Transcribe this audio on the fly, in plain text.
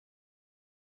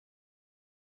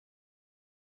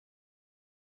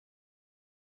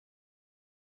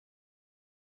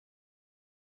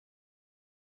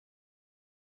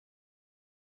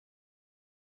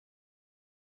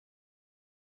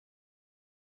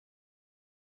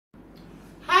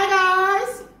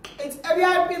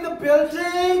I've in the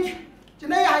building. You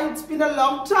know, it's been a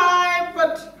long time,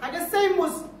 but I guess same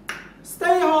was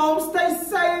stay home, stay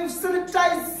safe,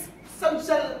 sanitize,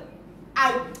 social.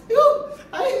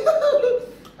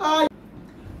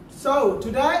 So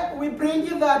today we bring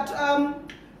you that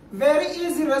very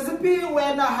easy recipe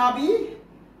when a hubby,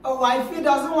 a wifey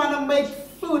doesn't want to make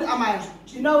food.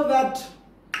 You know that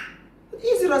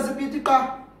easy recipe to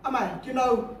cook. You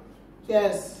know,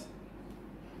 yes.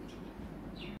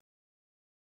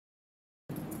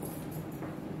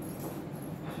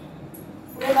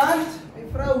 Goeienaand, my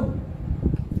vrou.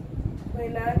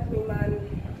 Goeienaand, my man.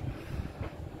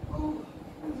 Oh,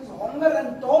 dit is honger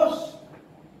en dors.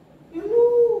 You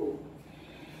know.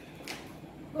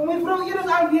 Maar my vrou, hier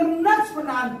is alweer niks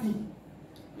vanaand nie.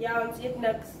 Ja, ons eet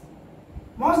niks.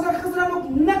 Maar ons het gister ook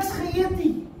niks geëet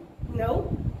nie. Nou,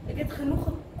 ek het genoeg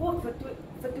gekook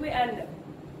vir twee ende.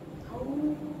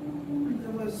 Oh,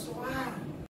 dit was zwaar.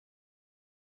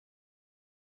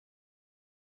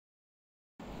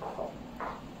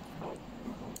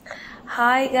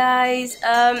 Hi guys,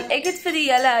 ek het vir die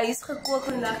hele huis gekook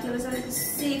vandag. Julle sal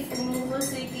gesê vir hoeveel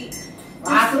sekie.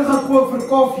 Wat het gekook vir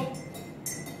koffie?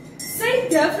 Same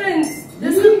difference.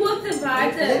 Dis gekookte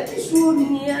water. Dit is so nie.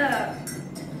 Nee.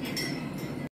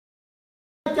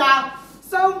 Yeah.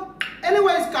 So,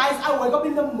 anyways, guys, I woke up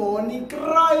in the morning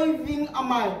craving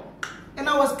and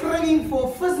I was craving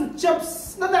for fish and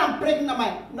chips. Not that I'm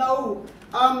pregnant, no.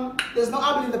 There's no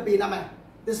apple in the bin,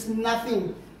 There's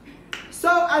nothing. So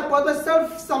I bought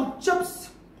myself some chips,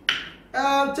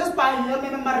 just by him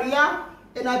and Maria,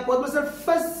 and I bought myself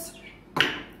fish.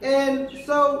 And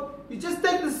so you just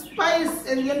take the spice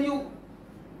and then you,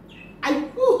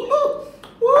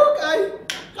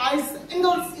 guys,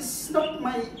 English is not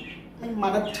my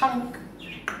mother tongue.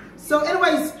 So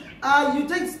anyways, you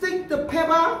take the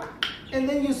pepper and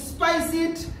then you spice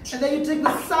it, and then you take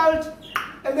the salt,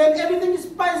 and then everything you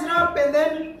spice it up, and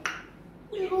then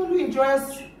we're going to enjoy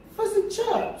us fish and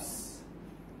chips.